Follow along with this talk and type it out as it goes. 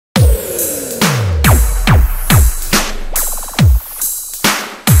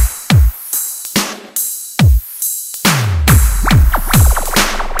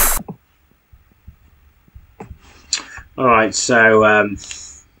Right, so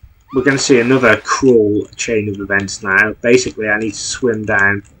we're going to see another cruel chain of events now. Basically, I need to swim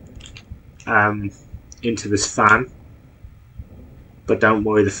down into this fan. But don't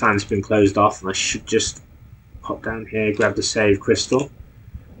worry, the fan's been closed off, and I should just pop down here, grab the save crystal.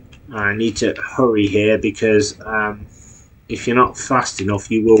 I need to hurry here because if you're not fast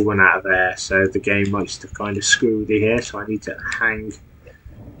enough, you will run out of air. So the game likes to kind of screw with you here. So I need to hang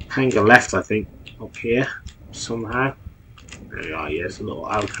a left, I think, up here somehow. There we are. Yeah, there's a little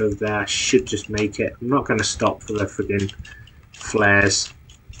alcove there. I should just make it. I'm not going to stop for the friggin' flares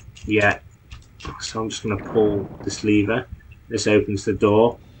yet. So I'm just going to pull this lever. This opens the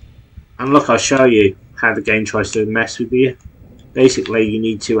door. And look, I'll show you how the game tries to mess with you. Basically, you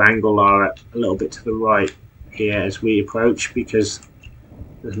need to angle a little bit to the right here as we approach because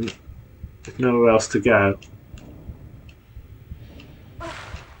there's nowhere else to go.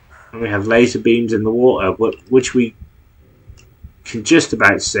 And we have laser beams in the water, which we can just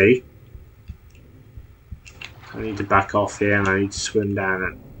about see. I need to back off here and I need to swim down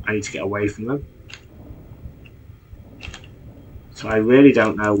and I need to get away from them. So I really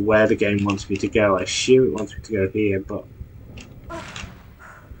don't know where the game wants me to go. I assume it wants me to go here, but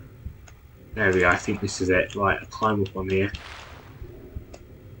there we go. I think this is it. Right, I'll climb up on here.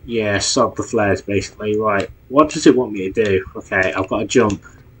 Yeah, sod the flares basically. Right, what does it want me to do? Okay, I've got to jump.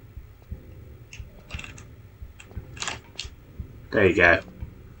 There you go.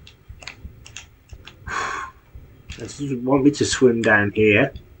 Does it want me to swim down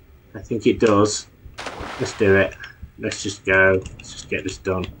here? I think it does. Let's do it. Let's just go. Let's just get this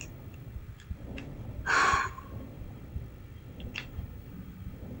done.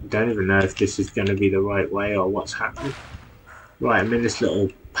 Don't even know if this is going to be the right way or what's happening. Right, I'm in this little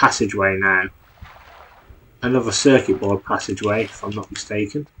passageway now. Another circuit board passageway, if I'm not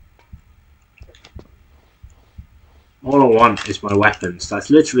mistaken. All I want is my weapons. That's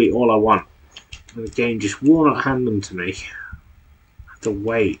literally all I want. And the game just will not hand them to me. I have to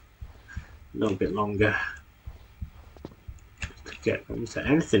wait a little bit longer to get them. Is there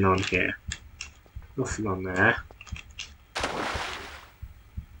anything on here? Nothing on there.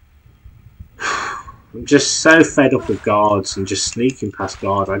 I'm just so fed up with guards and just sneaking past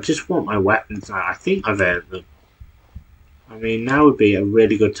guards. I just want my weapons now. I think I've earned them. I mean, now would be a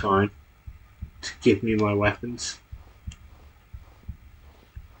really good time to give me my weapons.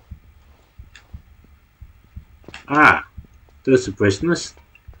 Ah, there's the prisoners.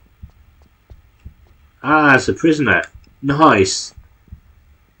 Ah, it's a prisoner. Nice.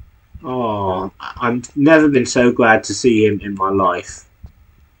 Oh, I've never been so glad to see him in my life.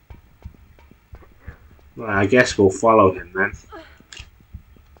 Well, I guess we'll follow him then.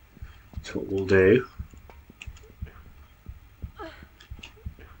 That's what we'll do.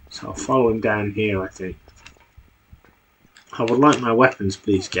 So I'll follow him down here, I think. I would like my weapons,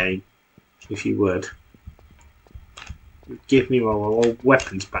 please, game. If you would. Give me my old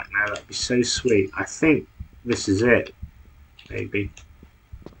weapons back now, that'd be so sweet. I think this is it. Maybe.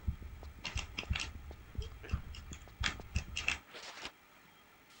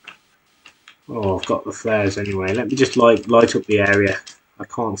 Oh, I've got the flares anyway. Let me just light up the area. I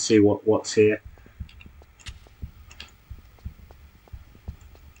can't see what's here.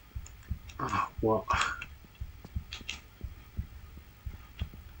 Oh, what?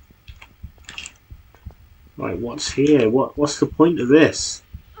 Right, what's here? What's the point of this?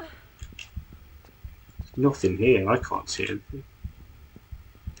 There's nothing here. I can't see anything.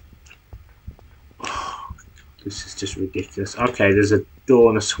 Oh, this is just ridiculous. Okay, there's a door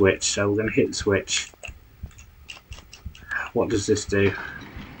and a switch, so we're going to hit the switch. What does this do?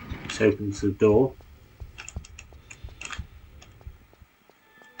 This opens the door.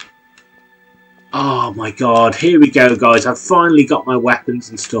 Oh my god, here we go, guys. I've finally got my weapons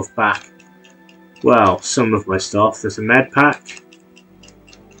and stuff back. Well, some of my stuff. There's a med pack,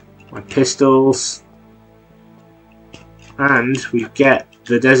 my pistols, and we get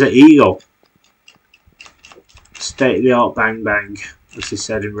the Desert Eagle. State of the art bang bang, as he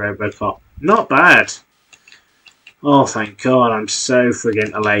said in Robocop. Not bad. Oh, thank God, I'm so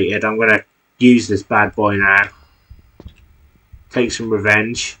friggin' elated. I'm going to use this bad boy now. Take some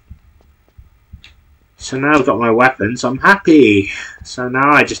revenge. So now I've got my weapons, I'm happy. So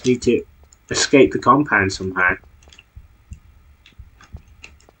now I just need to escape the compound somehow.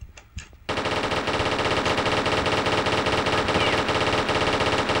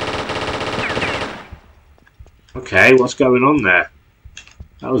 Okay, what's going on there?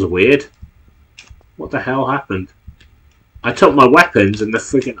 That was weird. What the hell happened? I took my weapons and the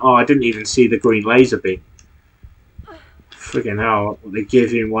friggin'... Oh, I didn't even see the green laser beam. Friggin' hell, they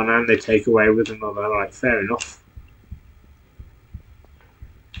give you in one hand, they take away with another. Right, fair enough.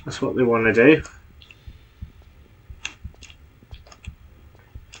 That's what they want to do.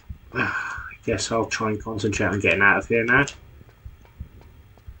 I guess I'll try and concentrate on getting out of here now.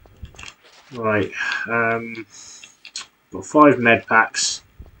 Right, got 5 med packs.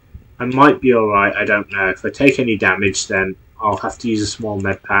 I might be alright, I don't know. If I take any damage, then I'll have to use a small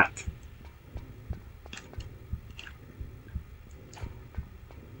med pack.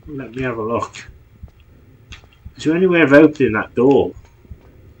 Let me have a look. Is there any way of opening that door?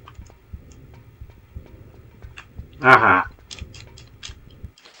 Aha.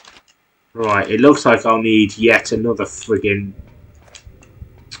 Right, it looks like I'll need yet another friggin'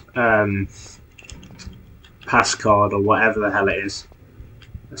 pass card or whatever the hell it is.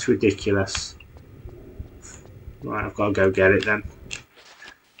 That's ridiculous. Right, I've got to go get it then.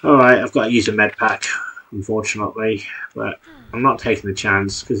 Alright, I've got to use a med pack, unfortunately. But I'm not taking the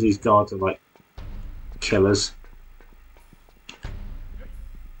chance because these guards are like killers.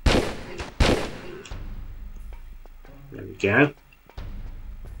 There we go.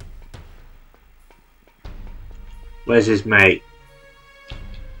 Where's his mate?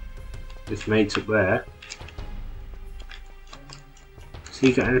 His mate's up there. Has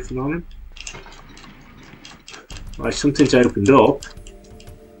he got anything on him? Right, something's opened up.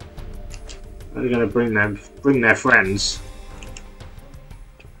 They're going to bring their friends.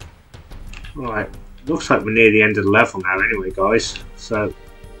 Right, looks like we're near the end of the level now anyway, guys. So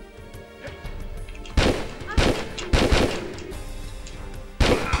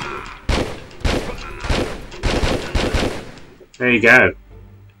there you go.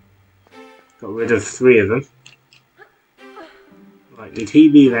 Got rid of 3 of them. Right, did he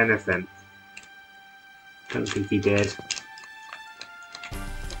leave anything? Don't think he did.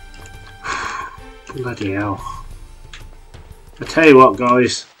 Bloody hell. I tell you what,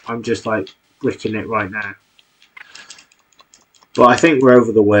 guys, I'm just like bricking it right now. But I think we're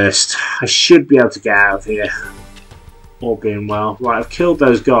over the worst. I should be able to get out of here. All being well. Right, I've killed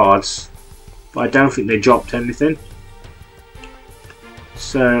those guards, but I don't think they dropped anything.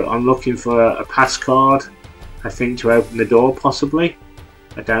 So I'm looking for a pass card, I think, to open the door, possibly.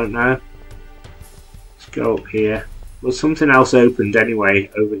 I don't know. Let's go up here. Well, something else opened anyway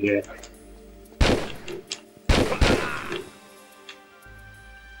over here.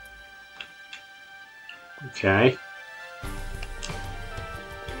 Okay.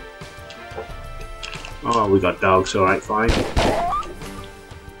 Oh, we got dogs, alright, fine.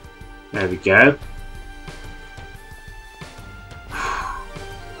 There we go.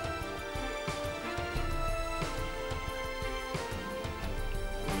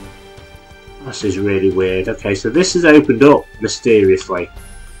 This is really weird. Okay, so this has opened up mysteriously.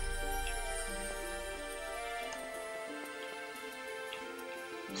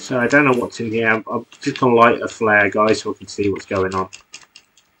 So I don't know what's in here. I'm just going to light a flare, guys, so I can see what's going on.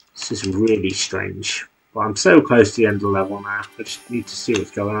 This is really strange. But I'm so close to the end of the level now. I just need to see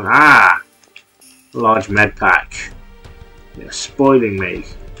what's going on. Ah! A large med pack. They're spoiling me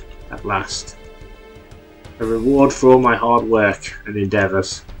at last. A reward for all my hard work and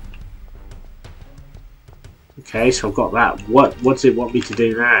endeavours. Okay, so I've got that. What does it want me to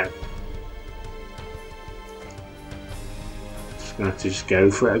do now? Just gonna have to just go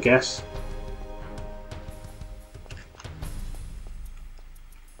for it, I guess.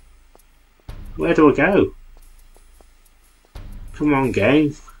 Where do I go? Come on,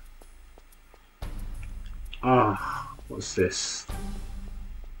 game. Ah, what's this?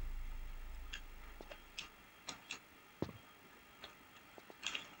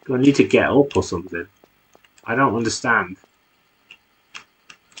 Do I need to get up or something? I don't understand.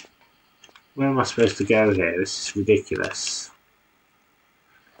 Where am I supposed to go here? This is ridiculous.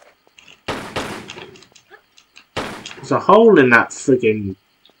 There's a hole in that friggin'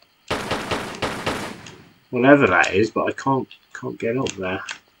 whatever that is, but I can't get up there.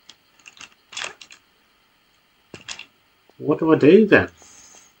 What do I do then?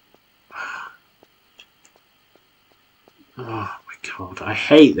 Oh my god, I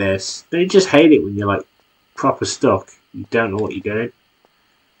hate this. Don't you just hate it when you're like proper stuck? You don't know what you're doing.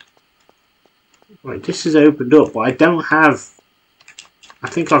 Right, this is opened up, but I don't have... I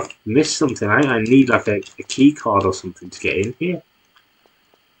think I've missed something. I need like a key card or something to get in here.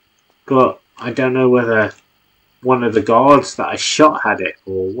 But I don't know whether one of the guards that I shot had it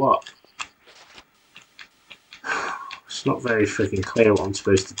or what. It's not very freaking clear what I'm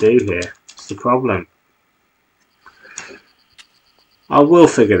supposed to do here. It's the problem. I will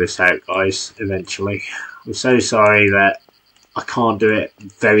figure this out, guys, eventually. I'm so sorry that I can't do it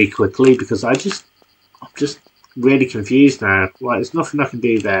very quickly because I'm just really confused now. Right, there's nothing I can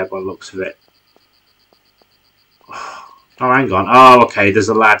do there by the looks of it. Oh, hang on. Oh, okay, there's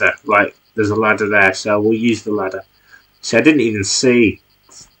a ladder. Right, there's a ladder there, so we'll use the ladder. See, I didn't even see.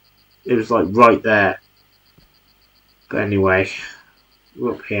 It was like right there. But anyway,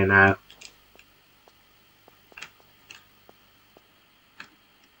 we're up here now.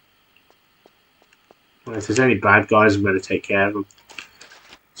 Well, if there's any bad guys, I'm going to take care of them.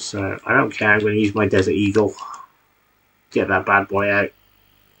 So, I don't care. I'm going to use my Desert Eagle. Get that bad boy out.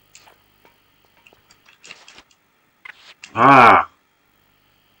 Ah!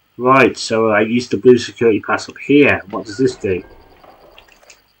 Right, so I used the blue security pass up here. What does this do?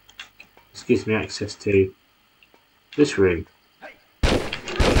 This gives me access to this room.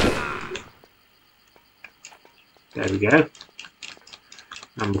 There we go.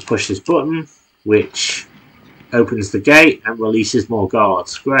 And we'll push this button, which opens the gate and releases more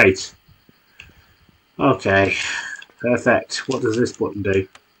guards. Great. Okay, perfect. What does this button do?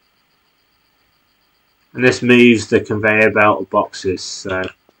 And this moves the conveyor belt of boxes. So,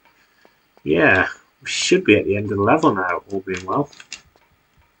 yeah, we should be at the end of the level now, all being well.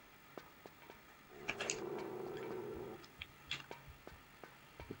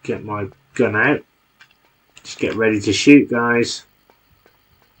 Get my gun out. Just get ready to shoot, guys.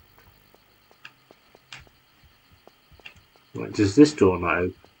 What, does this door not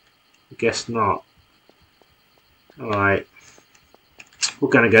open? I guess not. Alright. We're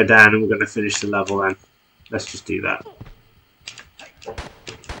going to go down and we're going to finish the level then. Let's just do that.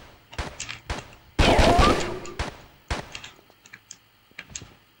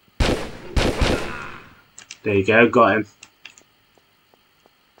 There you go, got him.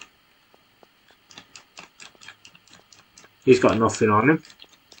 He's got nothing on him.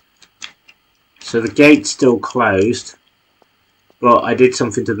 So the gate's still closed. But I did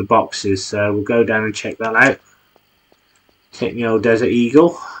something to the boxes, so we'll go down and check that out. Take the old Desert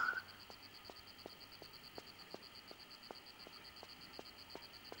Eagle.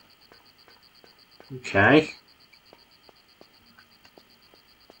 Okay.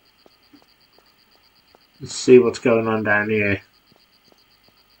 Let's see what's going on down here.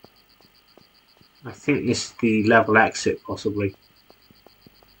 I think this is the level exit, possibly.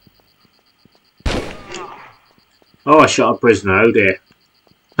 Oh, I shot a prisoner. Oh dear.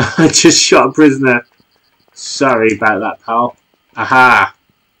 I just shot a prisoner. Sorry about that, pal. Aha.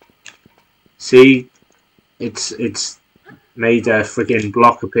 See? It's made a friggin'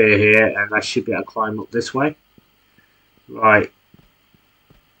 block appear here, and I should be able to climb up this way. Right.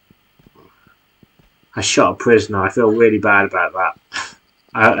 I shot a prisoner. I feel really bad about that.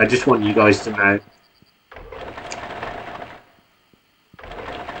 I just want you guys to know.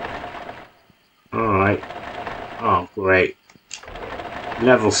 Alright. Oh, great.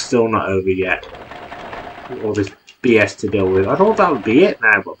 Level's still not over yet. All this BS to deal with. I thought that would be it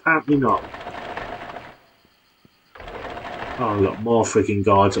now, but apparently not. Oh, we've got more freaking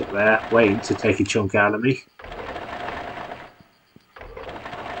guards up there, waiting to take a chunk out of me.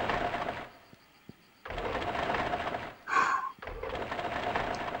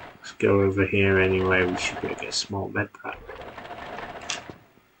 Let's go over here anyway. We should be able to get a small med pack.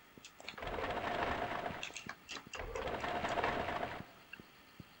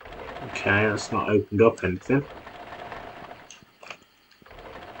 Okay, that's not opened up anything.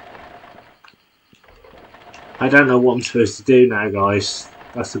 I don't know what I'm supposed to do now, guys.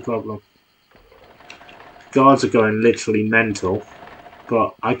 That's the problem. Guards are going literally mental,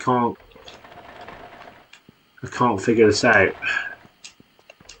 but I can't figure this out.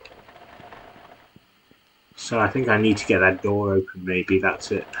 So I think I need to get that door open, maybe,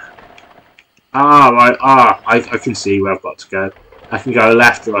 that's it. Ah, right, I can see where I've got to go. I can go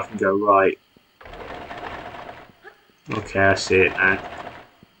left or I can go right. Okay, I see it now.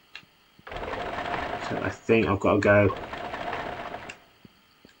 So I think I've got to go.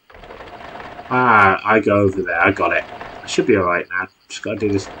 Ah, I go over there. I got it. I should be alright now. Just got to do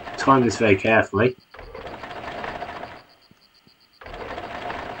this. Time this very carefully.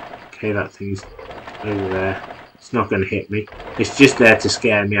 Okay, that thing's over there. It's not going to hit me. It's just there to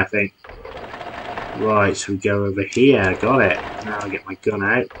scare me, I think. Right, so we go over here. Got it. Now I get my gun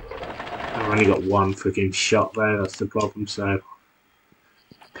out. I've only got one freaking shot there. That's the problem. So,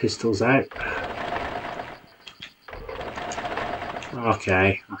 pistols out.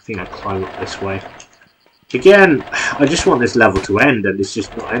 Okay, I think I'll climb up this way. Again, I just want this level to end, and it's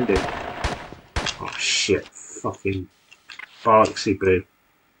just not ending. Oh shit, fucking bollocksy boo.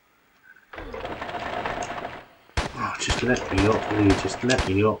 Oh, just let me up, will you? Just let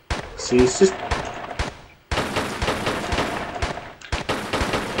me up. See, it's just...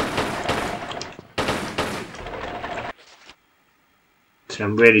 So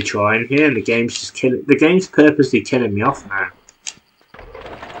I'm really trying here, and the game's just killing. The game's purposely killing me off now.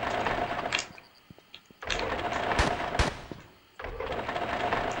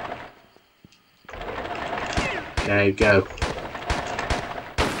 Okay, go.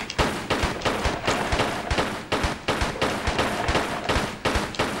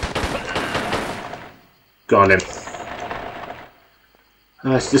 Got him.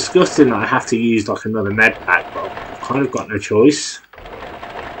 It's disgusting that I have to use like another med pack, but I've kind of got no choice.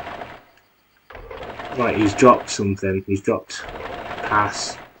 Right, he's dropped something. He's dropped a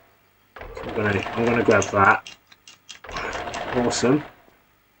pass. So I'm gonna grab that. Awesome.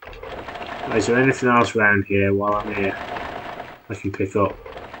 Right, is there anything else around here while I'm here I can pick up?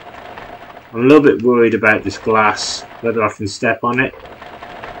 I'm a little bit worried about this glass, whether I can step on it.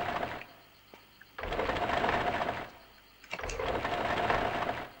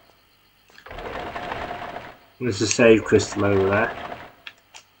 There's a save crystal over there.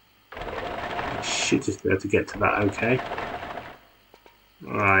 I should just be able to get to that okay.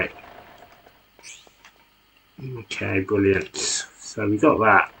 Alright. Okay, brilliant. So we got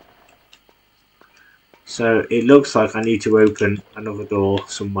that. So it looks like I need to open another door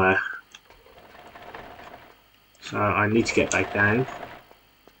somewhere. So I need to get back down.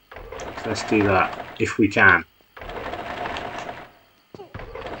 So let's do that, if we can.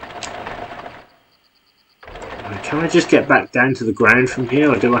 Can I just get back down to the ground from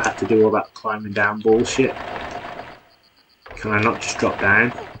here, or do I have to do all that climbing down bullshit? Can I not just drop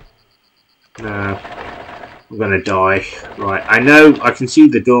down? No. I'm gonna die. Right, I know, I can see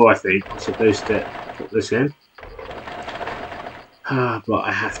the door, I think. I'm supposed to put this in. But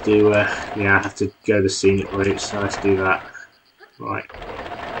I have to, yeah, I have to go the scenic route, so let's do that. Right.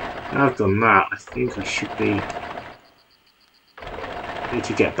 Now I've done that, I think I should be... I need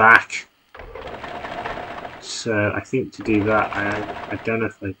to get back. So I think to do that, I don't know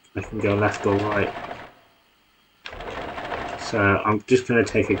if I can go left or right. So I'm just going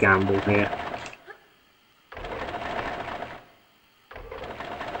to take a gamble here.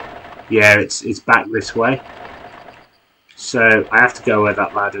 Yeah, it's back this way. So I have to go where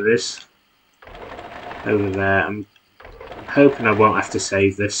that ladder is. Over there. I'm hoping I won't have to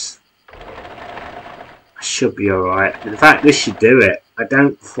save this. I should be alright. In fact, this should do it. I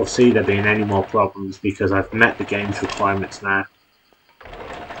don't foresee there being any more problems because I've met the game's requirements now.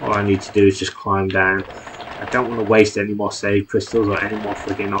 All I need to do is just climb down. I don't want to waste any more save crystals or any more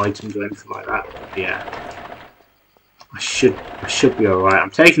friggin' items or anything like that. But yeah, I should be alright. I'm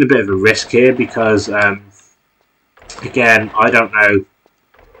taking a bit of a risk here because, again, I don't know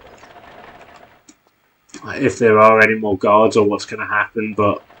if there are any more guards or what's going to happen,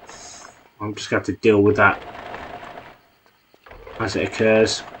 but I'm just going to have to deal with that as it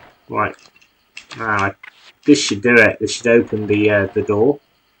occurs. Right, now this should do it. This should open the door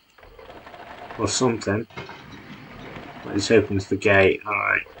or something. This opens the gate.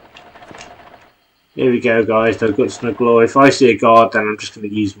 Alright, here we go, guys. No guts, no glory. If I see a guard, then I'm just going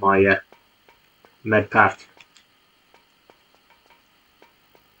to use my med pack.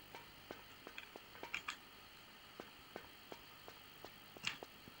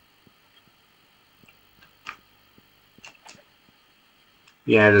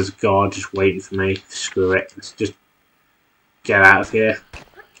 Yeah, there's a guard just waiting for me. Screw it. Let's just get out of here.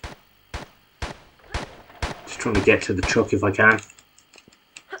 Just trying to get to the truck if I can.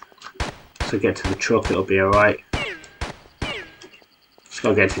 So get to the truck, it'll be alright. Just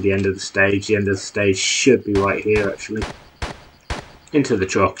gotta get to the end of the stage. The end of the stage should be right here, actually. Into the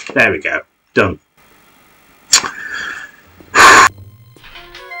truck. There we go. Done.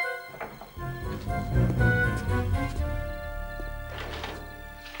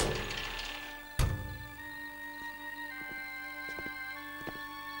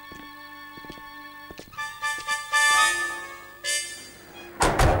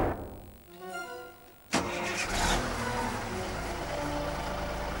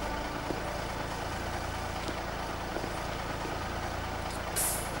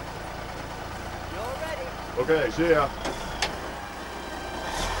 Okay, see ya.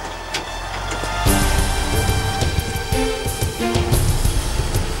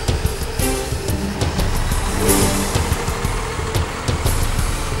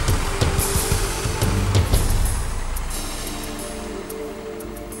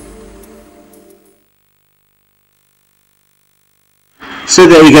 So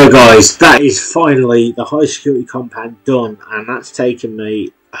there you go, guys. That is finally the high security compound done, and that's taken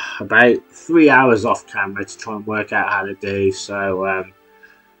me about 3 hours off camera to try and work out how to do. So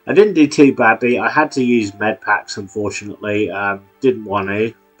I didn't do too badly. I had to use med packs, unfortunately. Didn't want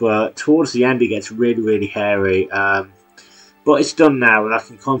to, but towards the end it gets really hairy. But it's done now, and I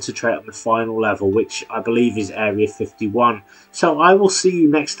can concentrate on the final level, which I believe is Area 51. So I will see you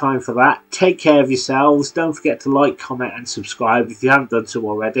next time for that. Take care of yourselves. Don't forget to like, comment and subscribe if you haven't done so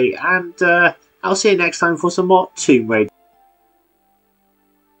already. And I'll see you next time for some more Tomb Raider.